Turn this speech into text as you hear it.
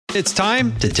It's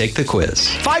time to take the quiz.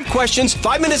 5 questions,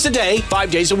 5 minutes a day,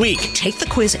 5 days a week. Take the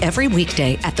quiz every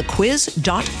weekday at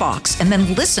thequiz.fox and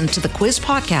then listen to the quiz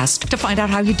podcast to find out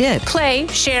how you did. Play,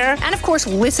 share, and of course,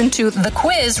 listen to The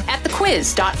Quiz at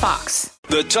thequiz.fox.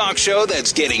 The talk show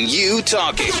that's getting you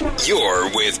talking.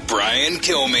 You're with Brian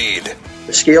Kilmeade.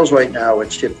 The scales right now are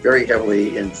tipped very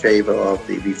heavily in favor of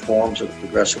the reforms of the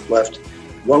progressive left.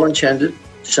 Well-intended,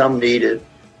 some needed,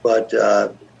 but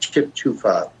tipped too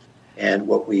far. And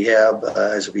what we have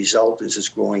as a result is this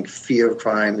growing fear of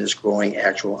crime, this growing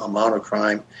actual amount of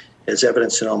crime, as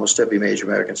evidenced in almost every major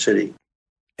American city.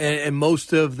 And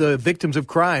most of the victims of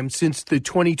crime since the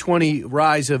 2020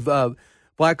 rise of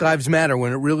Black Lives Matter,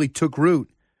 when it really took root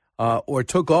or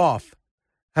took off,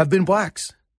 have been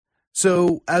blacks.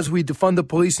 So as we defund the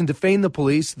police and defame the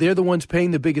police, they're the ones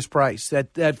paying the biggest price.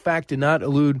 That fact did not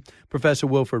elude Professor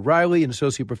Wilfred Reilly, an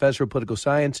associate professor of political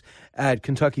science at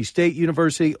Kentucky State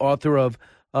University, author of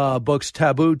books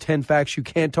Taboo, 10 Facts You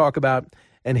Can't Talk About,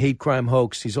 and Hate Crime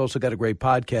Hoax. He's also got a great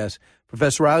podcast.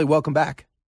 Professor Reilly, welcome back.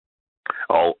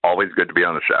 Oh, always good to be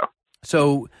on the show.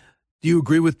 So do you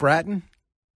agree with Bratton?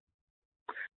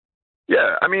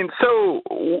 Yeah, I mean, so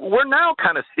we're now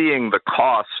kind of seeing the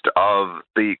cost of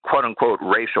the quote-unquote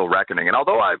racial reckoning. And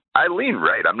although I lean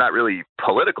right, I'm not really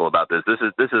political about this. This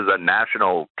is a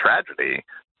national tragedy.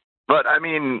 But, I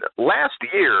mean, last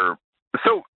year,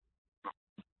 so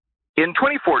in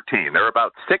 2014, there were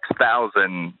about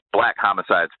 6,000 black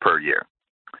homicides per year.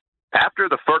 After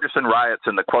the Ferguson riots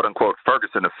and the quote-unquote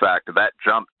Ferguson effect, that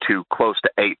jumped to close to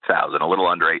 8,000, a little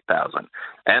under 8,000.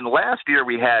 And last year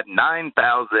we had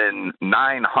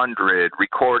 9,900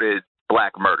 recorded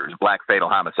black murders, black fatal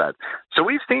homicides. So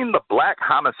we've seen the black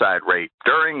homicide rate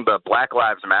during the Black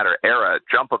Lives Matter era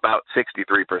jump about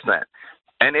 63%.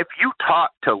 And if you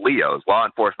talk to LEOs, law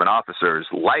enforcement officers,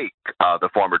 like the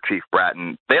former Chief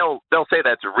Bratton, they'll say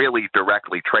that's really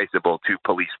directly traceable to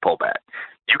police pullback.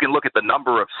 You can look at the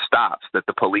number of stops that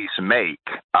the police make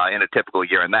in a typical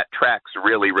year, and that tracks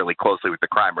really, really closely with the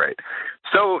crime rate.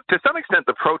 So to some extent,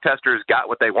 the protesters got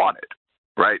what they wanted,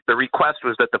 right? The request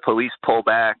was that the police pull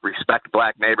back, respect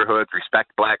black neighborhoods,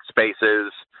 respect black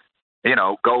spaces, you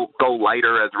know, go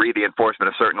lighter as re the enforcement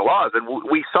of certain laws. And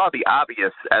we saw the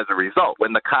obvious as a result.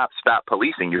 When the cops stop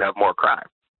policing, you have more crime.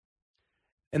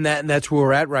 And that's where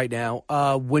we're at right now.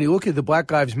 When you look at the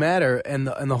Black Lives Matter and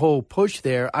the whole push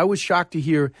there, I was shocked to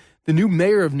hear the new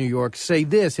mayor of New York say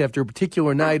this after a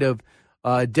particular night of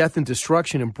death and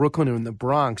destruction in Brooklyn and the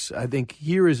Bronx. I think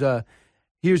here's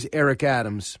Eric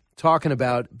Adams talking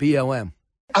about BLM.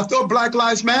 I thought Black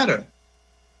Lives Matter.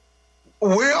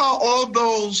 Where are all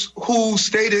those who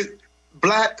stated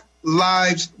Black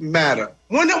Lives Matter?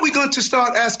 When are we going to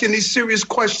start asking these serious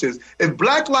questions? If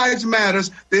Black Lives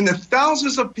Matters, then the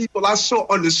thousands of people I saw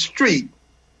on the street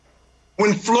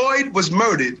when Floyd was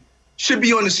murdered should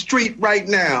be on the street right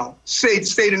now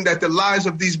stating that the lives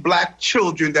of these black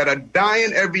children that are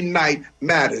dying every night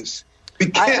matters. We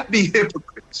can't be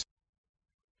hypocrites.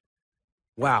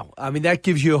 Wow. I mean, that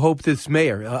gives you hope, this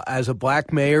mayor, as a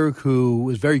black mayor who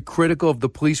was very critical of the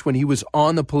police when he was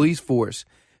on the police force,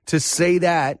 to say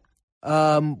that,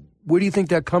 where do you think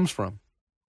that comes from?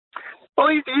 Well,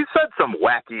 he said some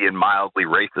wacky and mildly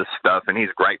racist stuff, and he's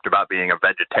griped about being a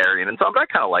vegetarian. And so I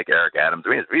kind of like Eric Adams. I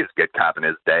mean, he's a good cop in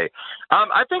his day.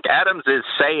 I think Adams is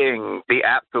saying the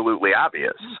absolutely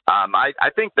obvious. I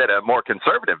think that a more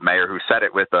conservative mayor who said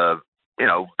it with a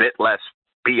bit less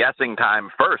BSing time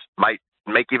first might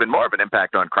make even more of an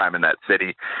impact on crime in that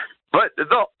city. But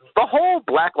the whole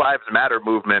Black Lives Matter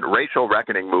movement, racial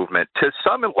reckoning movement, to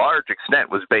some large extent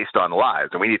was based on lies,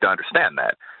 and we need to understand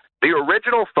that. The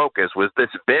original focus was this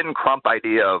Ben Crump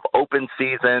idea of open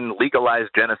season,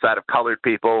 legalized genocide of colored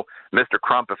people. Mr.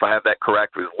 Crump, if I have that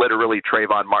correct, was literally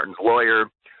Trayvon Martin's lawyer.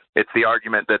 It's the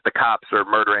argument that the cops are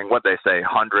murdering, what they say,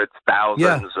 hundreds,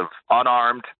 thousands of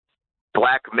unarmed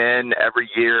black men every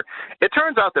year. It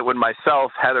turns out that when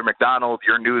myself, Heather McDonald,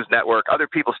 your news network, other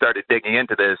people started digging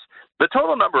into this, the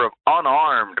total number of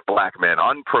unarmed black men,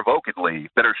 unprovokedly,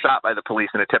 that are shot by the police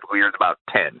in a typical year is about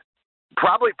 10.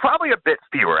 Probably a bit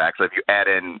fewer, actually, if you add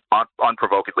in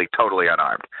unprovokedly, totally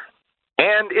unarmed.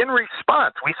 And in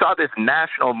response, we saw this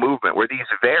national movement where these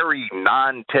very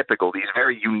non-typical, these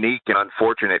very unique and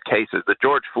unfortunate cases, the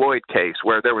George Floyd case,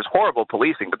 where there was horrible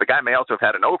policing, but the guy may also have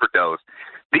had an overdose,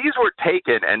 these were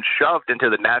taken and shoved into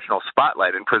the national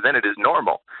spotlight and presented as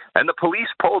normal. And the police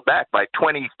pulled back by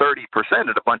 20, 30% in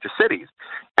a bunch of cities.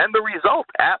 And the result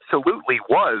absolutely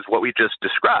was what we just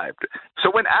described.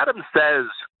 So when Adams says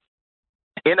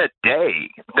in a day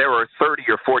there are 30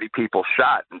 or 40 people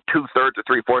shot and 2/3 or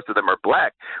 3/4 of them are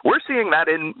black. We're seeing that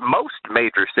in most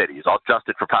major cities, all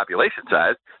adjusted for population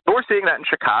size, but we're seeing that in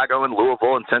Chicago and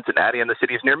Louisville and Cincinnati and the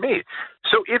cities near me.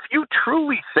 So if you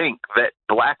truly think that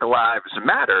Black Lives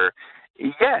Matter,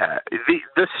 yeah,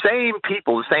 the same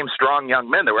people, the same strong young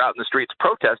men that were out in the streets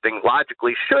protesting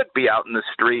logically should be out in the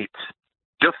streets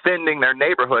defending their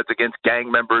neighborhoods against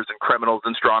gang members and criminals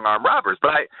and strong-arm robbers.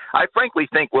 But I frankly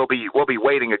think we'll be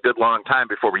waiting a good long time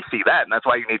before we see that, and that's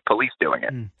why you need police doing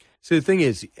it. So the thing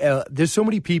is, there's so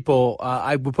many people,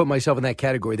 I would put myself in that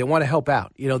category, that want to help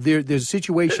out. You know, there's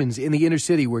situations in the inner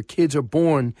city where kids are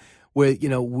born with, you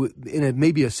know, in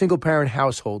maybe a single-parent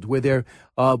household where they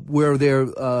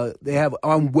have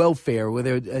on welfare, where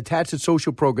they're attached to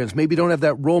social programs, maybe don't have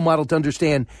that role model to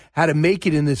understand how to make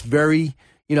it in this very,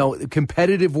 you know,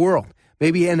 competitive world.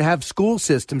 Maybe and have school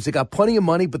systems that got plenty of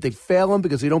money, but they fail them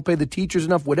because they don't pay the teachers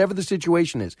enough, whatever the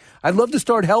situation is. I'd love to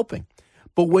start helping.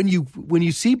 But when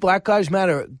you see Black Lives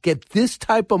Matter get this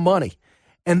type of money,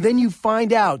 and then you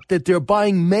find out that they're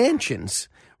buying mansions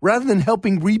rather than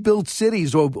helping rebuild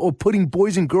cities or putting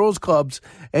boys and girls clubs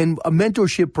and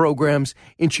mentorship programs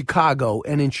in Chicago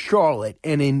and in Charlotte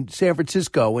and in San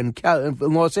Francisco and in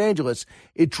Los Angeles,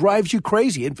 it drives you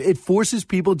crazy. It forces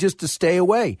people just to stay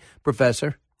away,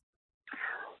 Professor.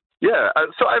 Yeah,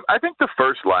 so I think the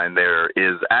first line there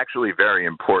is actually very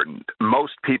important.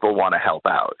 Most people want to help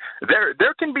out.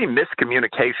 There can be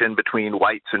miscommunication between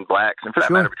whites and blacks, and for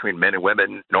that matter, between men and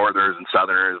women, Northerners and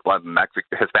Southerners,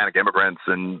 Hispanic immigrants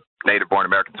and native-born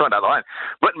Americans, so on down the line.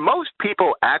 But most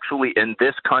people actually in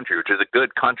this country, which is a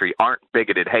good country, aren't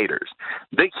bigoted haters.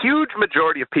 The huge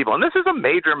majority of people, and this is a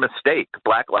major mistake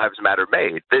Black Lives Matter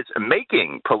made, is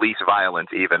making police violence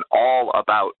even all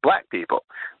about black people,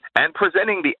 and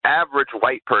presenting the average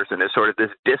white person as sort of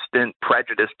this distant,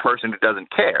 prejudiced person who doesn't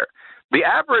care. The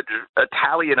average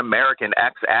Italian-American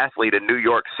ex-athlete in New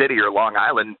York City or Long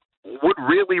Island would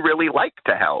really, really like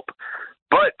to help.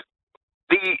 But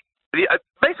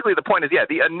basically the point is,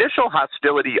 the initial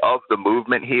hostility of the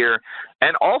movement here,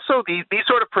 and also these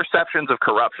sort of perceptions of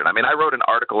corruption. I mean, I wrote an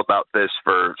article about this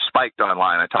for Spiked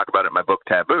Online. I talk about it in my book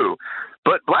Taboo.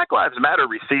 But Black Lives Matter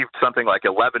received something like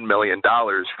 $11 million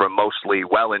from mostly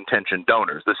well-intentioned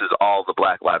donors. This is all the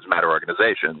Black Lives Matter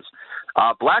organizations.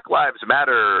 Black Lives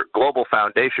Matter Global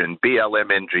Foundation,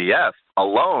 BLMNGF,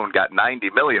 alone got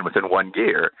 $90 million within 1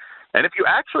 year. And if you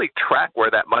actually track where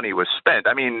that money was spent,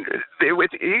 I mean,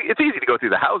 it's easy to go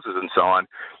through the houses and so on,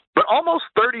 but almost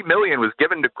 $30 million was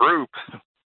given to groups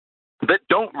that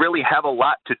don't really have a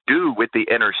lot to do with the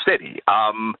inner city.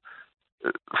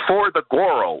 For the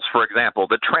Gorals, for example,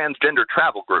 the Transgender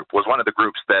Travel Group was one of the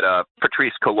groups that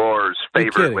Patrisse Cullors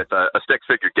favored with a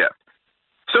six-figure gift.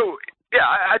 So, yeah,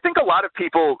 I think a lot of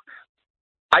people,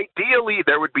 ideally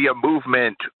there would be a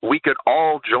movement we could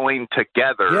all join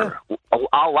together, a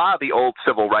la the old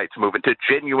civil rights movement, to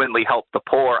genuinely help the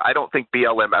poor. I don't think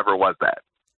BLM ever was that.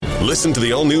 Listen to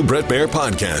the all-new Bret Baier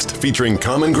podcast featuring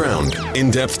Common Ground,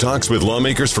 in-depth talks with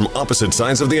lawmakers from opposite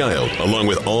sides of the aisle, along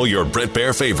with all your Bret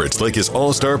Baier favorites like his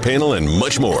all-star panel and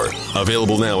much more.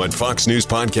 Available now at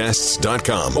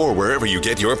foxnewspodcasts.com or wherever you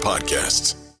get your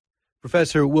podcasts.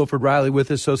 Professor Wilfred Reilly with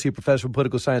us, Associate Professor of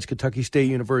Political Science, Kentucky State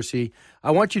University.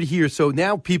 I want you to hear, so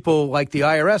now people like the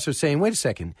IRS are saying, wait a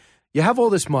second, you have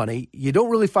all this money, you don't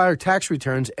really file tax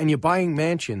returns, and you're buying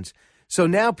mansions. So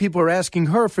now people are asking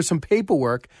her for some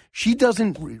paperwork. She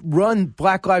doesn't run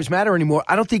Black Lives Matter anymore.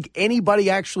 I don't think anybody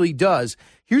actually does.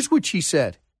 Here's what she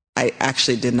said. I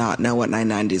actually did not know what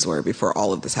 990s were before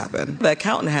all of this happened. The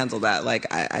accountant handled that.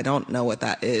 I don't know what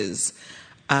that is.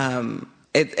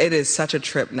 It is such a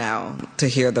trip now to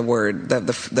hear the word,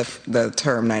 the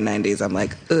term 990s. I'm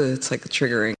like, it's like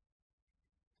triggering.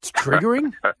 It's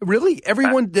triggering? Really?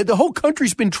 Everyone, the whole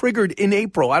country's been triggered in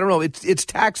April. I don't know. It's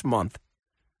tax month.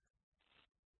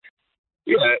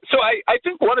 Yeah, so I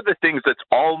think one of the things that's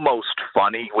almost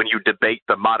funny when you debate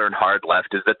the modern hard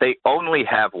left is that they only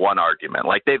have one argument.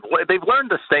 Like they've learned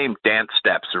the same dance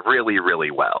steps really, really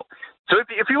well. So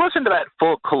if you listen to that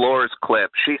full Cullors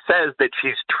clip, she says that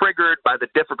she's triggered by the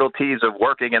difficulties of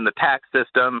working in the tax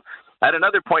system. At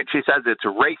another point, she says it's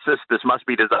racist. This must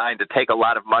be designed to take a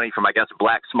lot of money from, I guess,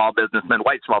 black small businessmen.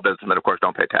 White small businessmen, of course,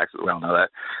 don't pay taxes. We all know that.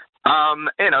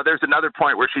 There's another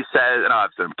point where she says, no,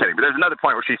 I'm kidding, but there's another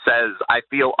point where she says, I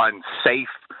feel unsafe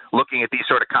looking at these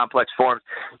sort of complex forms.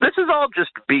 This is all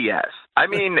just BS. I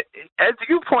mean, as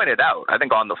you pointed out, I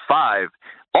think on the 5,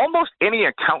 almost any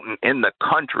accountant in the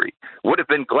country would have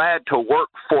been glad to work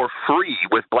for free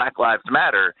with Black Lives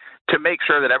Matter to make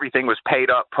sure that everything was paid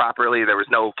up properly, there was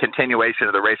no continuation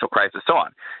of the racial crisis, so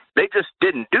on. They just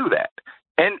didn't do that.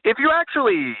 And if you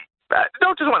actually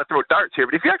don't just want to throw darts here,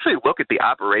 but if you actually look at the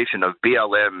operation of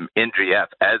BLM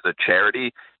NGF as a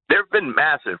charity, there have been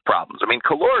massive problems. I mean,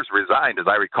 Colores resigned, as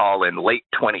I recall, in late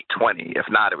 2020. If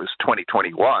not, it was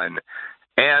 2021,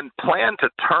 and planned to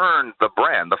turn the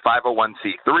brand, the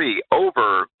 501c3,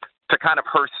 over to kind of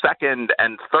her second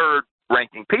and third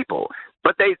ranking people.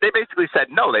 But they basically said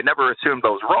no. They never assumed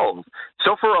those roles.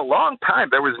 So for a long time,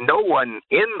 there was no one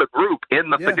in the group in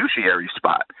the fiduciary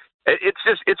spot.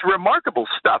 It's remarkable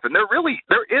stuff. And there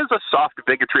is a soft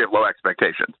bigotry of low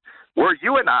expectations, where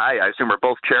you and I assume, are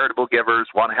both charitable givers,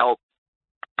 want to help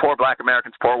poor Black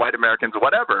Americans, poor white Americans,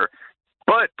 whatever.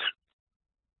 But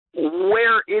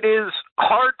where it is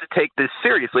hard to take this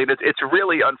seriously, and it's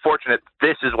really unfortunate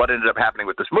this is what ended up happening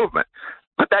with this movement.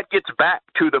 But that gets back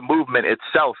to the movement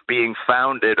itself being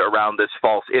founded around this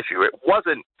false issue. It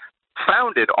wasn't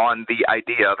founded on the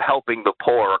idea of helping the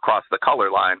poor across the color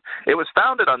line. It was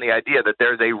founded on the idea that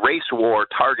there's a race war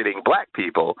targeting Black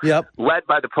people led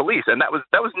by the police, and that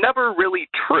was never really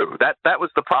true. That was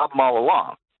the problem all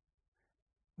along.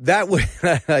 That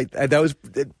was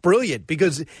brilliant,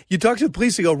 because you talk to the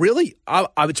police and go, really?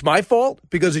 It's my fault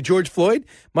because of George Floyd?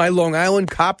 My Long Island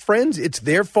cop friends, it's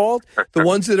their fault? The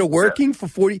ones that are working for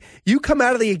 40? You come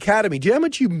out of the academy. Do you know how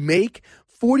much you make?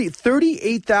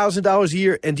 $38,000 a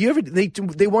year. And do you ever,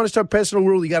 they want to start passing a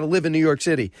rule, you got to live in New York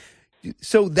City.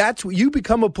 So that's, you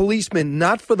become a policeman,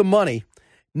 not for the money,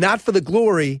 not for the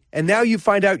glory, and now you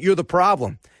find out you're the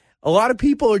problem. A lot of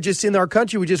people are just in our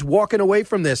country, we're just walking away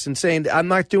from this and saying, I'm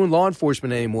not doing law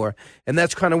enforcement anymore. And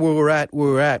that's kind of where we're at.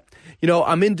 You know,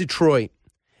 I'm in Detroit,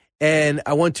 and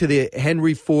I went to the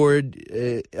Henry Ford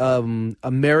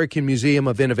American Museum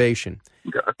of Innovation.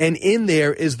 Okay. And in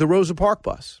there is the Rosa Parks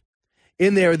bus.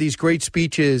 In there are these great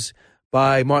speeches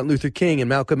by Martin Luther King and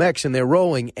Malcolm X, and they're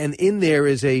rolling. And in there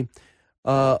is an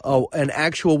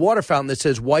actual water fountain that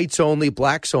says whites only,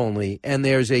 blacks only, and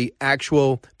there's a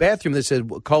actual bathroom that says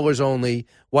colors only,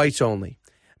 whites only.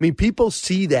 I mean, people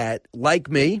see that, like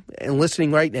me, and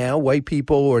listening right now, white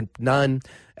people or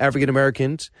non-African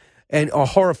Americans, and are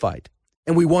horrified.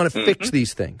 And we want to fix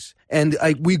these things. And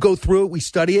we go through it, we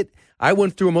study it. I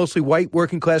went through a mostly white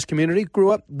working class community,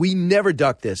 grew up. We never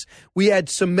ducked this. We had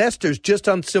semesters just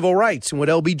on civil rights and what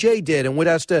LBJ did and what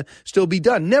has to still be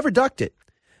done. Never ducked it.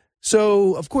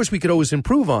 So, of course, we could always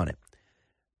improve on it.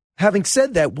 Having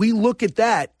said that, we look at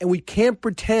that and we can't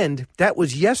pretend that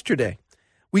was yesterday.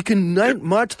 We can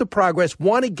march the progress,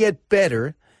 want to get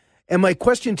better. And my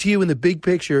question to you in the big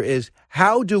picture is,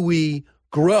 how do we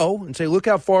grow and say, look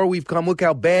how far we've come, look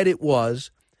how bad it was,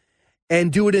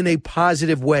 and do it in a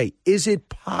positive way? Is it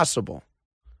possible?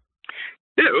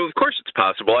 Yeah, of course it's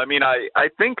possible. I mean, I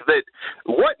think that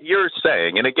what you're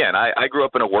saying, and again, I grew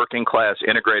up in a working class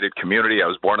integrated community. I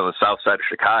was born on the south side of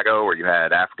Chicago, where you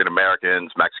had African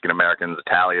Americans, Mexican Americans,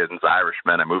 Italians,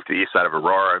 Irishmen. I moved to the east side of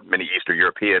Aurora, many Eastern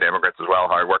European immigrants as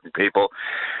well, hardworking people.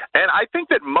 And I think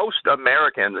that most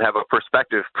Americans have a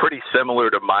perspective pretty similar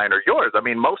to mine or yours. I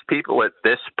mean, most people at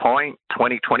this point,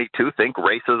 2022, think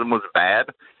racism was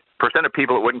bad. Percent of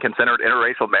people that wouldn't consider it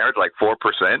interracial marriage, like 4%.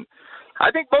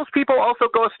 I think most people also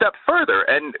go a step further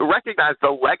and recognize the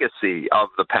legacy of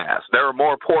the past. There are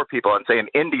more poor people on, say, an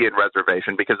Indian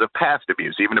reservation because of past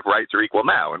abuse, even if rights are equal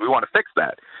now, and we want to fix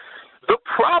that. The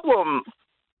problem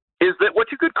is that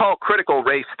what you could call critical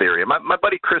race theory. My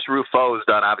buddy Chris Rufo has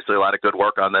done obviously a lot of good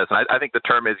work on this, and I think the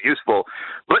term is useful,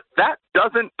 but that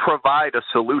doesn't provide a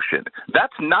solution.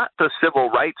 That's not the civil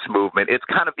rights movement. It's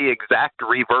kind of the exact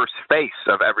reverse face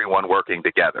of everyone working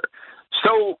together.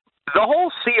 So the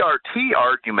whole CRT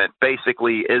argument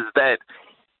basically is that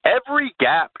every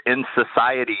gap in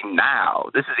society now,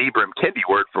 this is Ibram Kendi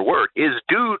word for word, is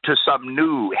due to some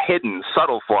new, hidden,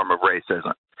 subtle form of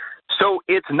racism. So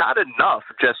it's not enough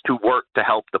just to work to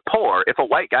help the poor. If a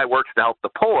white guy works to help the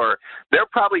poor, they're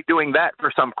probably doing that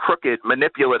for some crooked,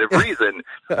 manipulative reason.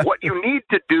 What you need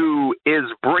to do is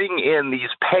bring in these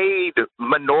paid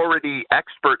minority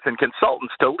experts and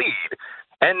consultants to lead.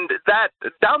 And that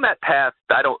down that path,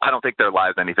 I don't think there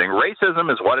lies anything.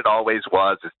 Racism is what it always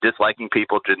was. It's disliking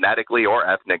people genetically or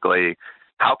ethnically.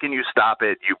 How can you stop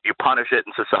it? You punish it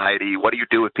in society. What do you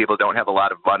do if people don't have a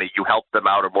lot of money? You help them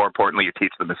out, or more importantly, you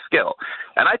teach them a skill.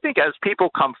 And I think as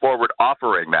people come forward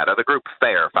offering that, the group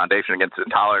FAIR, Foundation Against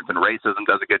Intolerance and Racism,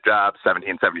 does a good job,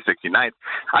 1770, 69th.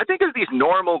 I think as these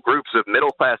normal groups of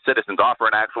middle-class citizens offer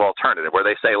an actual alternative where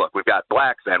they say, look, we've got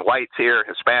blacks and whites here,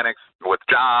 Hispanics with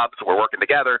jobs, we're working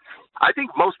together. I think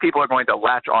most people are going to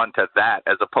latch on to that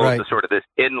as opposed to sort of this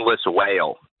endless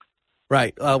wail.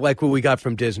 Right, like what we got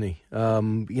from Disney,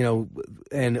 and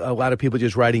a lot of people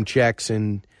just writing checks.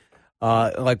 And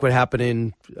like what happened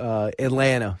in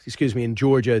in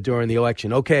Georgia during the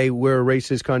election. Okay, we're a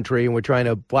racist country and we're trying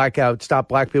to stop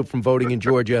black people from voting in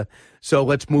Georgia, so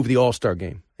let's move the All-Star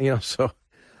game. We're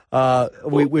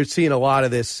seeing a lot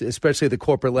of this, especially at the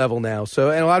corporate level now.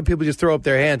 And a lot of people just throw up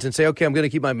their hands and say, okay, I'm going to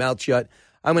keep my mouth shut.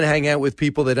 I'm going to hang out with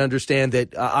people that understand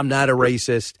that I'm not a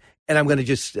racist, and I'm going to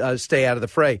just stay out of the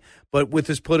fray. But with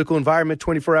this political environment,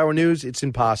 24-hour news, it's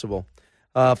impossible.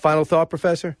 Final thought,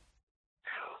 Professor?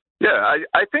 Yeah,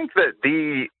 I think that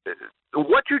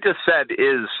what you just said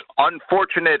is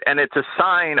unfortunate, and it's a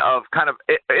sign of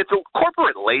it's a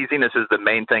corporate laziness is the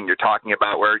main thing you're talking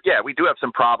about, where, yeah, we do have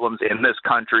some problems in this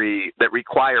country that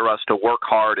require us to work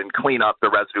hard and clean up the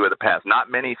residue of the past.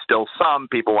 Not many, still some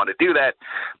people want to do that,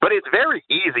 but it's very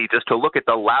easy just to look at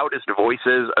the loudest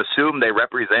voices, assume they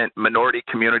represent minority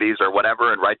communities or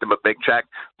whatever, and write them a big check,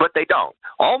 but they don't.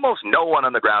 Almost no one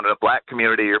on the ground in a black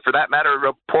community, or for that matter,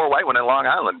 a poor white one in Long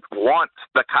Island, wants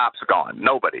the cops gone.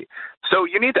 Nobody. So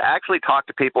you need to actually talk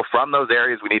to people from those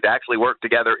areas. We need to actually work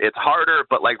together. It's harder,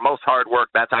 but like most hard work,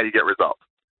 that's how you get results.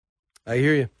 I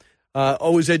hear you.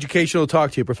 Always educational to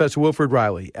talk to you. Professor Wilfred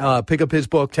Reilly. Pick up his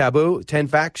book, Taboo, 10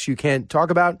 Facts You Can't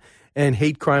Talk About, and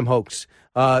Hate Crime Hoax.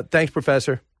 Thanks,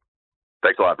 Professor.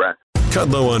 Thanks a lot, Brian.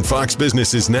 Kudlow on Fox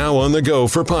Business is now on the go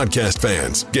for podcast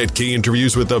fans. Get key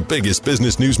interviews with the biggest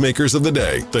business newsmakers of the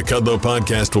day. The Kudlow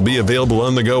podcast will be available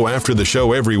on the go after the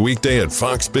show every weekday at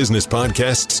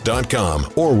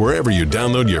foxbusinesspodcasts.com or wherever you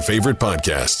download your favorite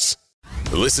podcasts.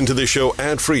 Listen to the show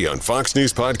ad-free on Fox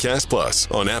News Podcast Plus,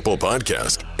 on Apple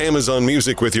Podcast, Amazon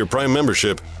Music with your Prime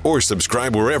membership, or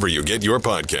subscribe wherever you get your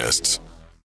podcasts.